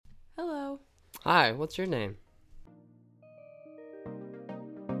Hi, what's your name?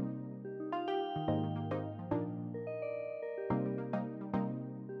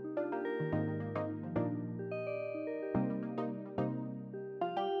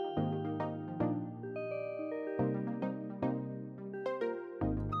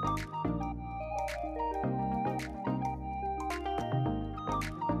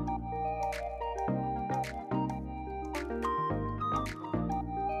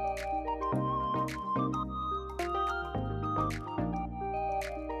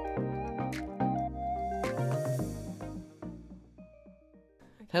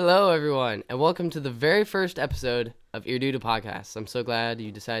 Hello, everyone, and welcome to the very first episode of Ear Due to Podcast. I'm so glad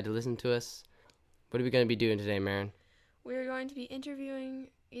you decided to listen to us. What are we going to be doing today, Marin? We're going to be interviewing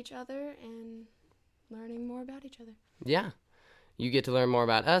each other and learning more about each other. Yeah, you get to learn more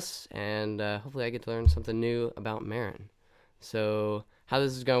about us, and hopefully I get to learn something new about Marin. So how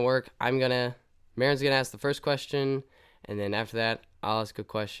this is going to work, Marin's going to ask the first question, and then after that, I'll ask a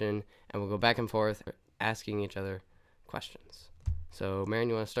question, and we'll go back and forth asking each other questions. So, Marin,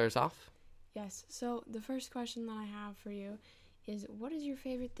 you want to start us off? Yes, so the first question that I have for you is, what is your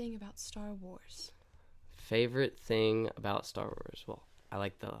favorite thing about Star Wars? Favorite thing about Star Wars? Well, I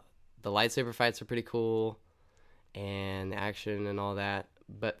like the lightsaber fights are pretty cool, and the action and all that.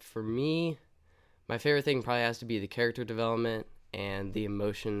 But for me, my favorite thing probably has to be the character development and the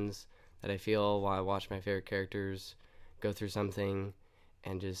emotions that I feel while I watch my favorite characters go through something,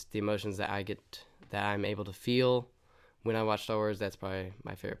 and just the emotions that I'm able to feel when I watch Star Wars. That's probably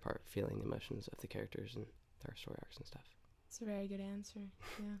my favorite part, feeling the emotions of the characters and their story arcs and stuff. It's a very good answer,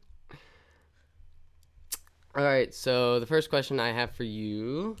 yeah. All right, so the first question I have for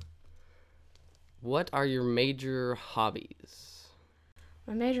you, what are your major hobbies?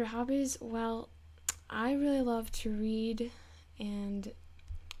 My major hobbies, well, I really love to read and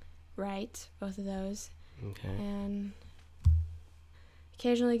write, both of those. Okay. And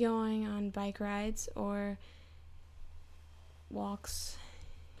occasionally going on bike rides or walks,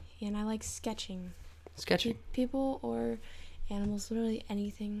 and I like sketching. Sketching? People or animals, literally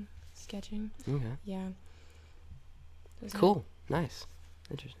anything sketching. Okay. Yeah. Cool. Nice.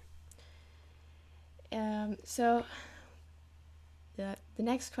 Interesting. So the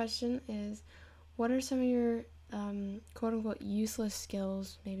next question is, what are some of your quote-unquote useless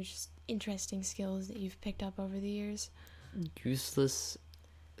skills, maybe just interesting skills that you've picked up over the years? Useless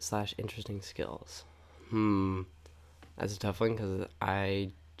 / interesting skills. That's a tough one because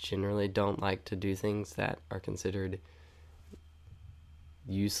I generally don't like to do things that are considered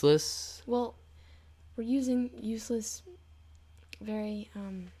useless. Well, we're using useless very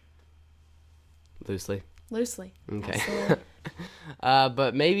Loosely. Okay.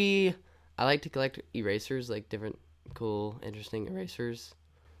 But maybe I like to collect erasers, like different cool, interesting erasers.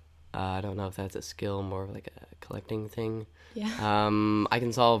 I don't know if that's a skill, more of like a collecting thing. Yeah. I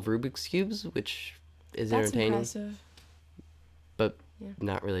can solve Rubik's Cubes, which is That's entertaining. impressive. But yeah.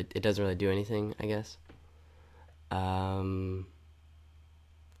 Not really. It doesn't really do anything, I guess. Yeah,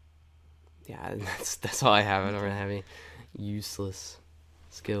 that's all I have. I don't really have any useless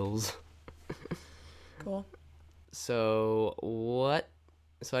skills. Cool. So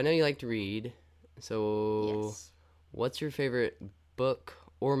I know you like to read. So Yes. What's your favorite book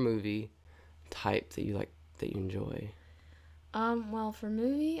or movie type that you enjoy? Well, for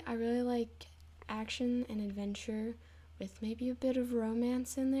movie, I really like action and adventure with maybe a bit of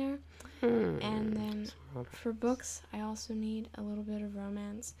romance in there. And then for books, I also need a little bit of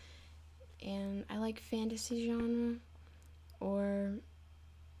romance. And I like fantasy genre or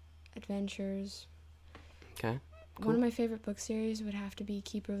adventures. Okay. Cool. One of my favorite book series would have to be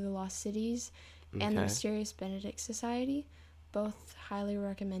Keeper of the Lost Cities and The Mysterious Benedict Society. Both highly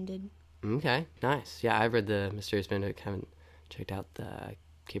recommended. Okay, nice. Yeah, I've read The Mysterious Benedict. Haven't checked out the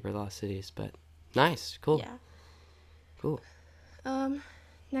Keeper of the Lost Cities, but nice. Cool. Yeah. Cool.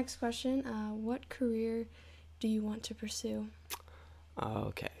 Next question. What career do you want to pursue?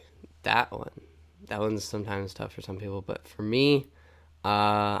 Okay, that one's sometimes tough for some people, but for me,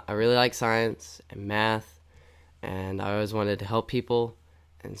 I really like science and math, and I always wanted to help people,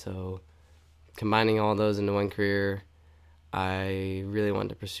 and so combining all those into one career, I really wanted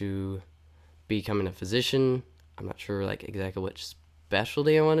to pursue becoming a physician. I'm not sure like exactly which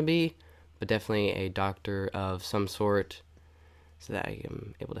specialty I want to be, but definitely a doctor of some sort, so that I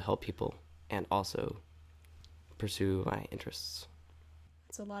am able to help people and also pursue my interests.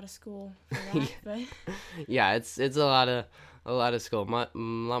 It's a lot of school for that, but yeah, it's a lot of school, a lot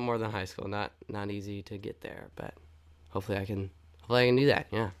more than high school. Not easy to get there, but hopefully I can do that.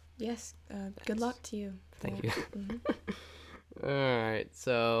 Yeah. yes. Good luck to you. Thank you. All right.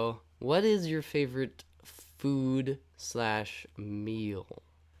 So, what is your favorite food slash meal?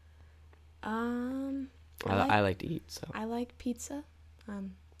 Um, I like to eat, so. I like pizza.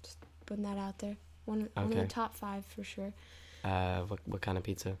 Just putting that out there. One of the Okay. top 5 for sure. What kind of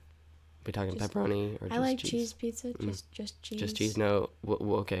pizza? We talking Just- pepperoni or just I like cheese? cheese pizza. Just cheese. Just cheese? No.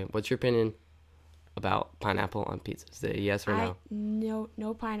 Okay. What's your opinion about pineapple on pizza? Is it a yes or no?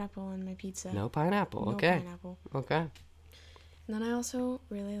 No pineapple on my pizza. No pineapple. No Okay. pineapple. Okay. And then I also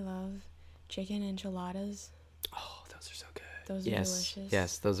really love chicken enchiladas. Oh, those are so good. Those are delicious.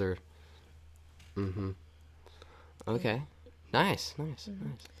 Yes, those are. Mm-hmm. Okay. Nice.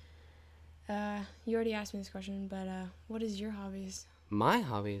 You already asked me this question, but what is your hobbies? My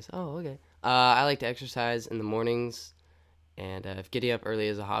hobbies. Oh, okay. I like to exercise in the mornings, and if getting up early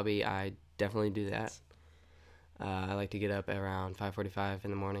is a hobby, I definitely do that. I like to get up around 5:45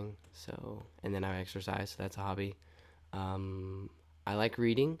 in the morning, and then I exercise. So that's a hobby. I like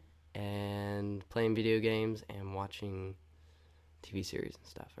reading and playing video games and watching TV series and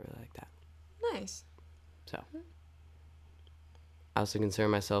stuff. I really like that. Nice. So I also consider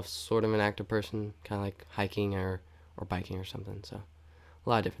myself sort of an active person, kind of like hiking or biking or something. So a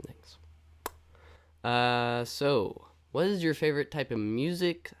lot of different things. So what is your favorite type of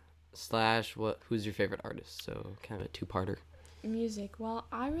music / who's your favorite artist? So kind of a two-parter. Music. Well,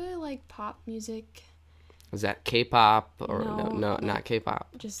 I really like pop music. Is that K-pop or No, not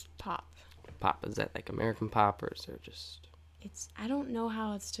K-pop? Just pop. Pop, is that like American pop or is there just I don't know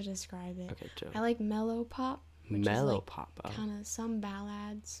how it's to describe it. okay? Joe. I like mellow pop. Mellow pop. Oh. Kind of some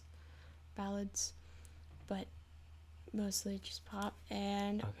ballads, but mostly just pop.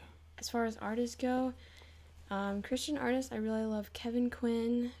 And Okay. as far as artists go, Christian artists, I really love Kevin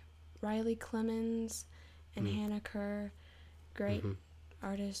Quinn, Riley Clemens, and Hannah Kerr. Great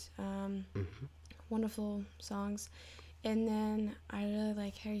artists. Wonderful songs. And then I really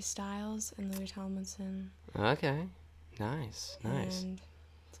like Harry Styles and Louis Tomlinson. Okay. Nice. And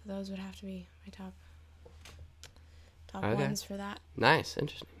so those would have to be my top Okay. ones for that. Nice.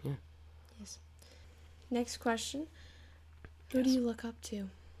 Interesting. Yeah. Yes. Next question. Who do you look up to?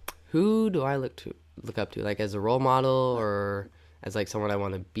 Who do I look up to? Like as a role model or as like someone I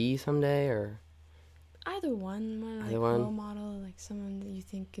want to be someday or Either one. More like Either one? role model, like someone that you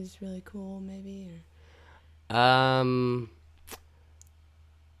think is really cool, maybe.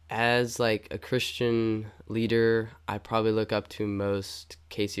 as like a Christian leader, I probably look up to most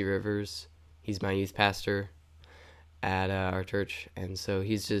Casey Rivers. He's my youth pastor at our church, and so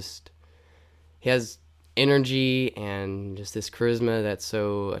he has energy and just this charisma that's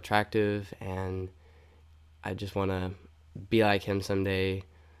so attractive, and I just want to be like him someday.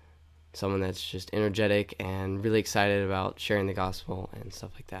 Someone that's just energetic and really excited about sharing the gospel and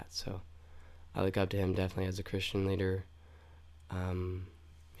stuff like that. So I look up to him definitely as a Christian leader. Yeah. And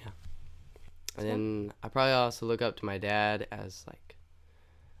then I probably also look up to my dad as like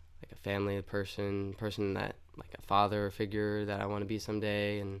a family person that like a father figure that I want to be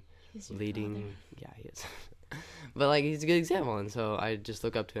someday and He's your leading. father. Yeah, he is. But like he's a good example, and so I just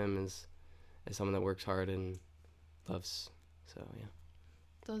look up to him as someone that works hard and loves. So yeah.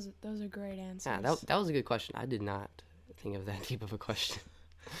 Those are great answers. Yeah, that was a good question. I did not think of that deep of a question.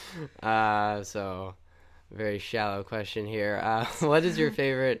 So very shallow question here. What is your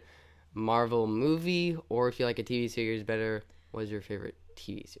favorite Marvel movie, or if you like a TV series better, what is your favorite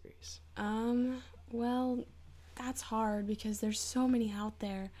TV series? Well, that's hard because there's so many out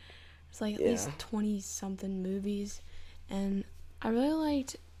there. There's like at least 20 something movies, and I really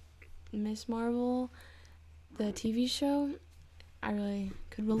liked Miss Marvel, the TV show. I really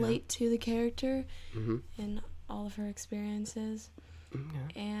could relate to the character and all of her experiences.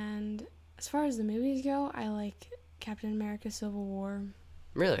 Yeah. And as far as the movies go, I like Captain America Civil War.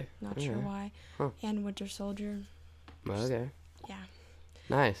 Really? Not sure why. Huh. And Winter Soldier. Okay. Yeah.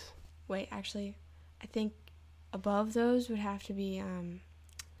 Nice. Wait, actually, I think above those would have to be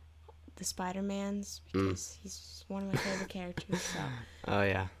the Spider-Mans because he's one of my favorite characters. So. Oh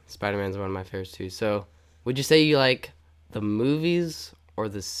yeah, Spider-Man's one of my favorites too. So, would you say you like the movies or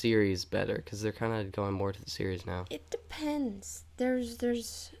the series better? Because they're kind of going more to the series now. It depends.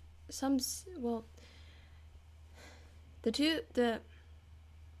 There's some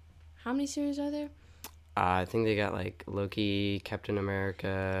how many series are there? I think they got like Loki, Captain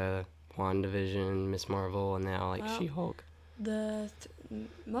America, WandaVision, Miss Marvel, and now like She-Hulk.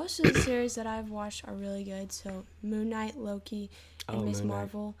 Most of the series that I've watched are really good. So Moon Knight, Loki, and Miss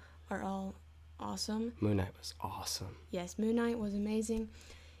Marvel are all awesome. Moon Knight was awesome. Yes, Moon Knight was amazing.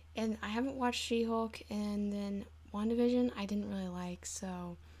 And I haven't watched She-Hulk, and then WandaVision I didn't really like,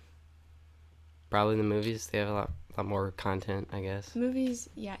 so Probably the movies. They have a lot more content, I guess. Movies,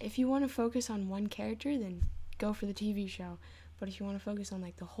 yeah. If you want to focus on one character, then go for the TV show. But if you want to focus on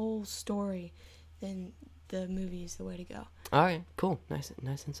like the whole story, then the movie is the way to go. All right, cool. Nice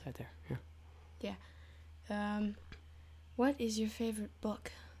insight there. Yeah. Yeah. What is your favorite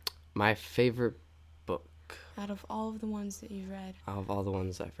book? My favorite book. Out of all of the ones that you've read. Out of all the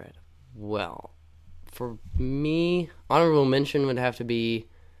ones I've read. Well, for me, honorable mention would have to be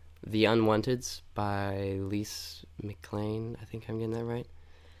The Unwanteds by Lise McClain. I think I'm getting that right.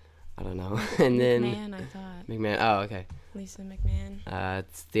 I don't know. And then McMahon, I thought. McMahon. Oh, okay. Lisa McMahon.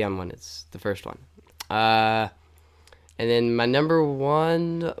 It's The Unwanteds, the first one. And then my number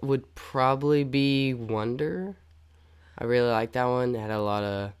one would probably be Wonder. I really liked that one. It had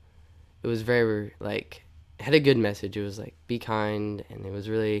it was very, like, it had a good message. It was like, be kind, and it was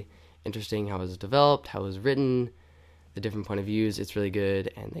really interesting how it was developed, how it was written, the different point of views. It's really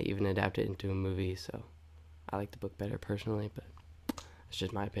good, and they even adapted it into a movie, so I like the book better personally, but it's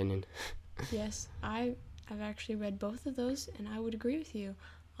just my opinion. Yes, I've actually read both of those, and I would agree with you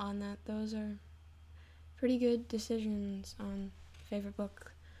on that. Those are pretty good decisions on favorite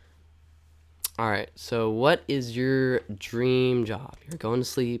book. All right, so what is your dream job? You're going to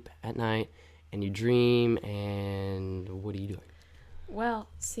sleep at night, and you dream, and what are you doing? Well,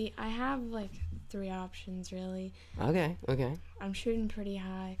 see, I have like 3 options, really. Okay. I'm shooting pretty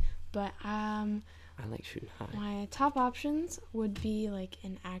high, but I like shooting high. my top options would be like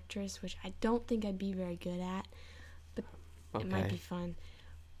an actress, which I don't think I'd be very good at, but Okay. it might be fun.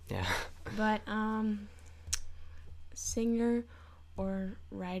 Yeah. But singer or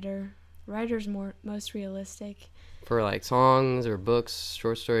writer. Writer's most realistic. For like songs or books,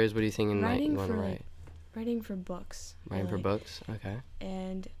 short stories, what do you think you Writing want to for, write? Writing for books. Writing for really. books? Okay.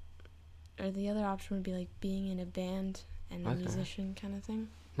 Or the other option would be like being in a band and a Okay. musician kind of thing.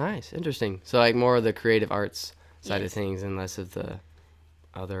 Nice. Interesting. So like more of the creative arts side of Yes. things and less of the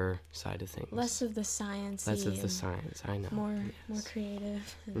other side of things. Less of the science. Less of the science, I know. More Yes.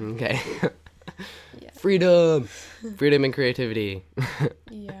 creative. and- Okay. Yeah. Freedom and creativity.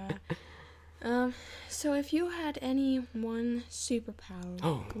 Yeah. So if you had any one superpower,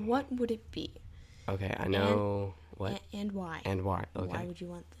 Oh. what would it be? Okay, I know what And why? and why. Okay. Why would you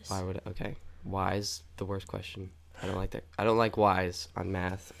want this? Why would it? Okay. Why is the worst question? I don't like that. I don't like whys on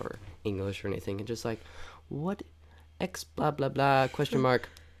math or English or anything. It's just like, what? X blah blah blah question mark.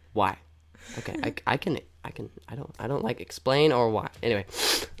 Why? Okay. I don't like explain or why. Anyway,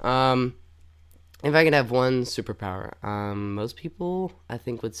 if I could have one superpower, most people I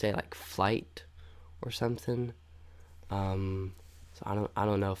think would say like flight or something. So I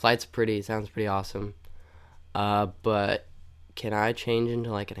don't know. Flight's sounds pretty awesome. But can I change into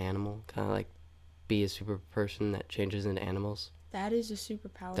like an animal? Kind of like be a super person that changes into animals? That is a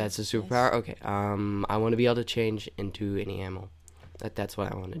superpower. That's a yes. superpower? Okay. I want to be able to change into any animal. That's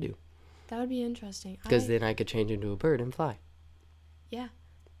what I want to do. That would be interesting. Because then I could change into a bird and fly. Yeah.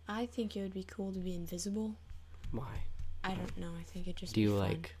 I think it would be cool to be invisible. Why? I don't know. I think it just Do be you fun.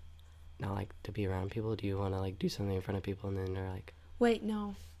 like not like to be around people? Do you want to like do something in front of people and then they're like, Wait,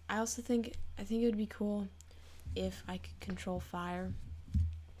 no. I think it would be cool if I could control fire.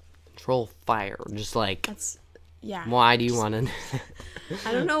 control fire? Just like, Yeah. why do you want to?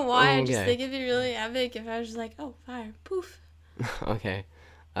 I don't know why. I just Okay. think it'd be really epic if I was just like, oh, fire, poof. Okay.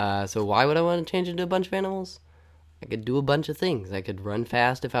 So why would I want to change into a bunch of animals? I could do a bunch of things. I could run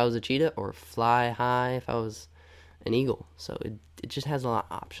fast if I was a cheetah or fly high if I was an eagle. So it just has a lot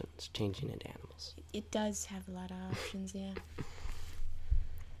of options changing into animals. It does have a lot of options, yeah.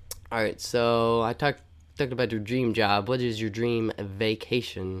 All right. So I talked about your dream job. What is your dream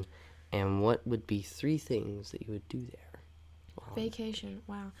vacation? And what would be 3 things that you would do there? Vacation,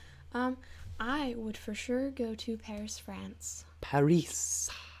 wow. I would for sure go to Paris, France. Paris.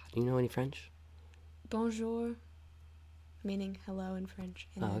 Do you know any French? Bonjour, meaning hello in French.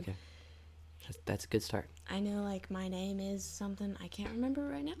 And Oh, then okay. That's a good start. I know, like, my name is something. I can't remember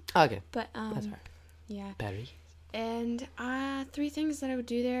right now. Okay. But, That's all right. yeah. Paris. And 3 things that I would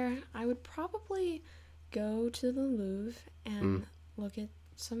do there. I would probably go to the Louvre and look at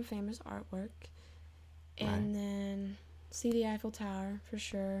some famous artwork. And then see the Eiffel Tower for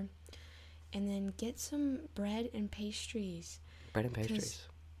sure. And then get some bread and pastries. Bread and pastries.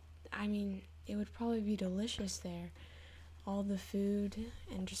 I mean, it would probably be delicious there. All the food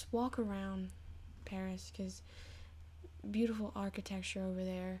and just walk around Paris because beautiful architecture over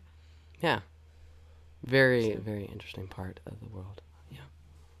there. Yeah. Very, very interesting part of the world. Yeah.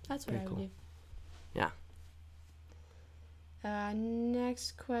 That's what Very I would cool. do. Yeah.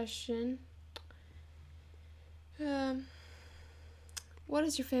 Next question. What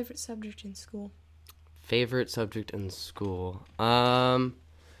is your favorite subject in school? favorite subject in school. That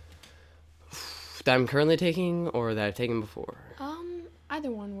I'm currently taking or that I've taken before? Either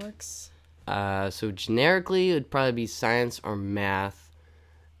one works. So generically, it would probably be science or math.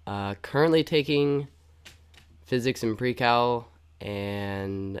 Currently taking physics and pre-cal,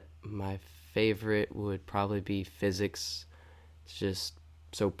 and my favorite would probably be physics. It's just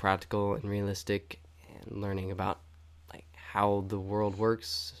so practical and realistic, and learning about like how the world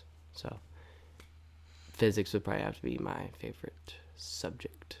works. So physics would probably have to be my favorite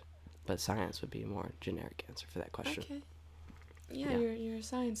subject, but science would be a more generic answer for that question. Okay. Yeah. You're a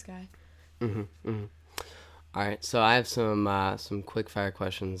science guy. All right, so I have some quick fire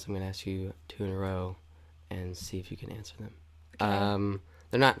questions. I'm gonna ask you 2 in a row, and see if you can answer them. Okay.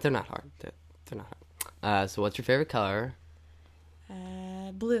 They're not hard. They're not hard. So what's your favorite color?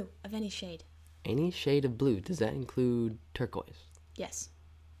 Blue of any shade. Any shade of blue. Does that include turquoise? Yes.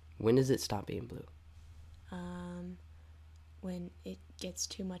 When does it stop being blue? When it gets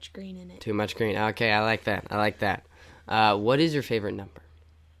too much green in it. Too much green. Okay, I like that. What is your favorite number?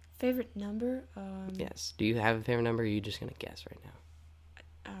 Favorite number? Yes. Do you have a favorite number, or are you just going to guess right now?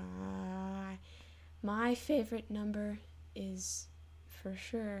 My favorite number is, for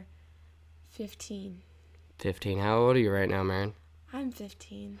sure, 15. 15. How old are you right now, Marin? I'm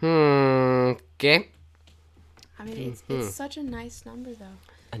 15. Okay. I mean, it's such a nice number, though.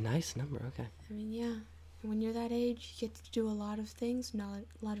 A nice number, okay. I mean, yeah. When you're that age, you get to do a lot of things, a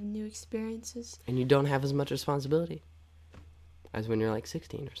lot of new experiences. And you don't have as much responsibility as when you're like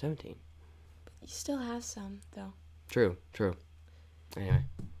 16 or 17. But you still have some, though. True. Anyway.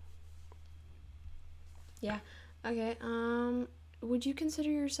 Yeah. Okay, would you consider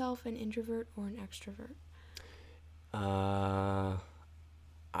yourself an introvert or an extrovert? I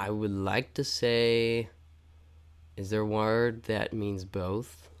would like to say, is there a word that means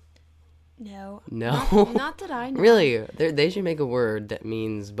both? No. No? Not that I know. Really? They should make a word that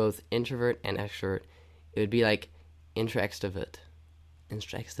means both introvert and extrovert. It would be like intra-extrovert.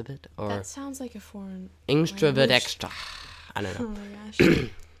 Intra-extrovert? Or that sounds like a foreign introvert language. extra. I don't know. Oh my gosh.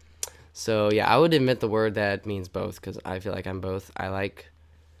 So, yeah, I would admit the word that means both, because I feel like I'm both. I like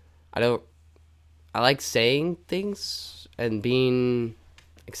saying things and being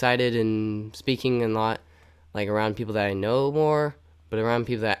excited and speaking a lot, like around people that I know more, but around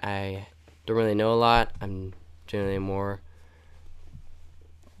people that I don't really know a lot, I'm generally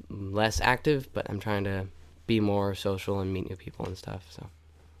less active, but I'm trying to be more social and meet new people and stuff. So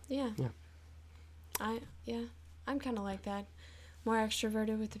Yeah. Yeah. I'm kind of like that. More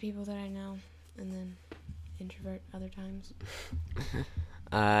extroverted with the people that I know, and then introvert other times.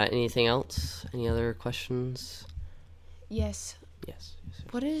 Anything else? Any other questions? Yes. Yes.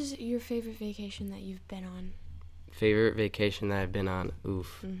 What is your favorite vacation that you've been on? Favorite vacation that I've been on?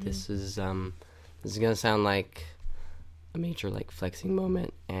 Oof. Mm-hmm. This is gonna sound like a major like flexing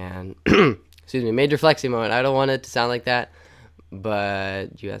moment, and excuse me, major flexing moment. I don't want it to sound like that,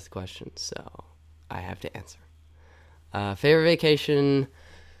 but you asked the question, so I have to answer. Favorite vacation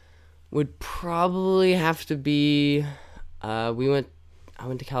would probably have to be I went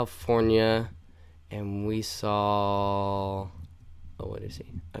to California, and we saw what is he?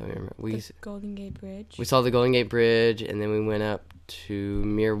 I don't remember. The Golden Gate Bridge. We saw the Golden Gate Bridge, and then we went up to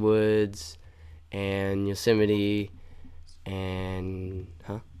Muir Woods and Yosemite, and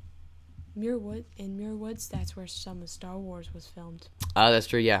Muir Woods, that's where some of Star Wars was filmed. That's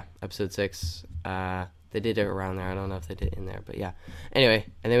true. Yeah, Episode 6. They did it around there. I don't know if they did it in there, but yeah. Anyway,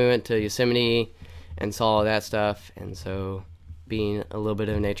 and then we went to Yosemite and saw all that stuff, and so being a little bit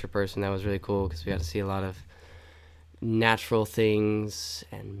of a nature person, that was really cool because we got to see a lot of natural things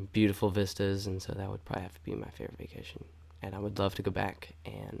and beautiful vistas, and so that would probably have to be my favorite vacation. And I would love to go back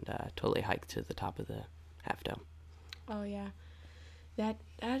and totally hike to the top of the Half Dome. Oh yeah, that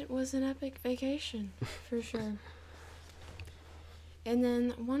was an epic vacation for sure. And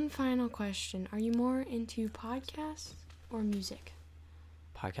then one final question: are you more into podcasts or music?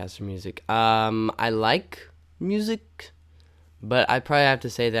 Podcasts or music? I like music, but I probably have to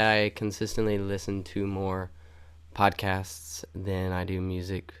say that I consistently listen to more podcasts than I do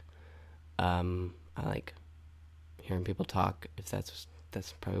music. I like hearing people talk, if that's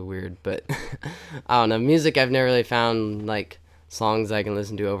probably weird, but I don't know. Music, I've never really found like songs I can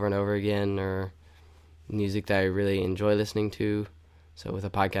listen to over and over again, or music that I really enjoy listening to. So with a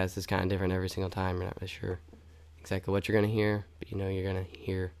podcast, it's kind of different every single time. You're not really sure exactly what you're going to hear, but you know you're going to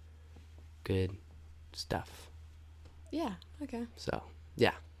hear good stuff. Yeah, okay. So,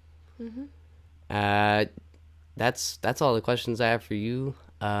 yeah. Mm-hmm. That's all the questions I have for you.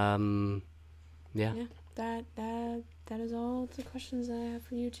 Yeah. Yeah, that is all the questions I have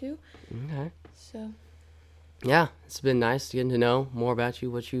for you too. Okay. So, yeah, it's been nice getting to know more about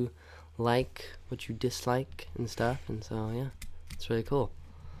you, what you like, what you dislike, and stuff. And so, yeah, it's really cool.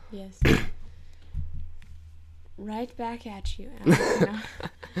 Yes. Right back at you.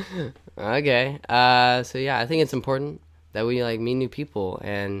 Okay. So yeah, I think it's important that we like meet new people,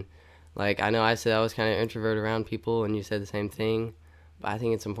 and like I know I said I was kind of introvert around people, and you said the same thing, but I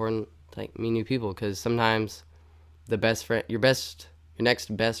think it's important to like meet new people because sometimes the best friend, your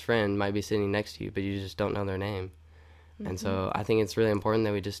next best friend might be sitting next to you, but you just don't know their name. Mm-hmm. And so I think it's really important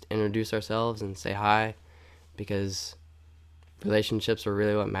that we just introduce ourselves and say hi, because relationships are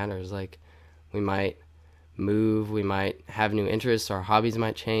really what matters. Like we might move, we might have new interests, our hobbies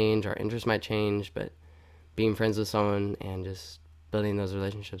might change, our interests might change, but being friends with someone and just building those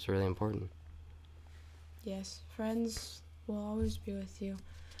relationships are really important. Yes, friends will always be with you,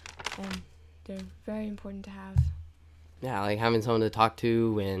 and they're very important to have. Yeah, like having someone to talk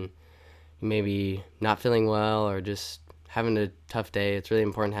to when you may be not feeling well or just having a tough day. It's really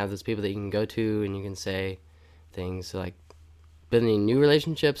important to have those people that you can go to and you can say things. So like building new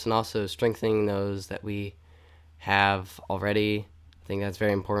relationships and also strengthening those that we have already. I think that's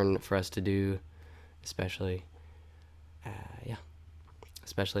very important for us to do, especially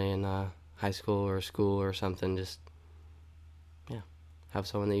in high school or school or something. Just have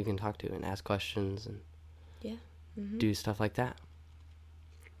someone that you can talk to and ask questions and do stuff like that.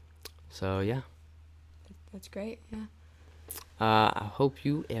 So yeah, that's great. Yeah. I hope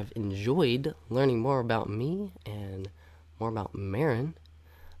you have enjoyed learning more about me and more about Marin.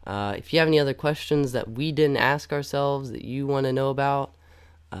 If you have any other questions that we didn't ask ourselves that you want to know about,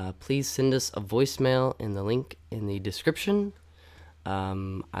 please send us a voicemail in the link in the description.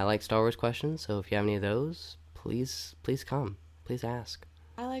 I like Star Wars questions, so if you have any of those, please come. Please ask.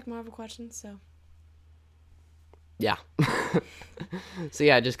 I like Marvel questions, so. Yeah. So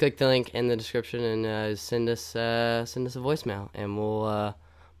yeah, just click the link in the description and send us a voicemail, and we'll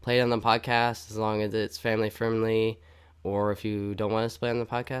play it on the podcast as long as it's family friendly. Or if you don't want us to play on the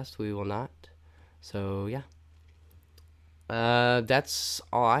podcast, we will not. So yeah. That's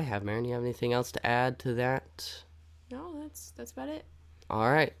all I have, Marin. Do you have anything else to add to that? No, that's about it.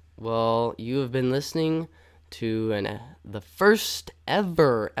 All right. Well, you have been listening to the first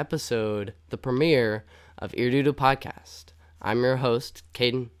ever episode, the premiere of Ear Doodle Podcast. I'm your host,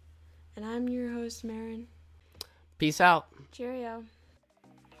 Caden. And I'm your host, Marin. Peace out. Cheerio.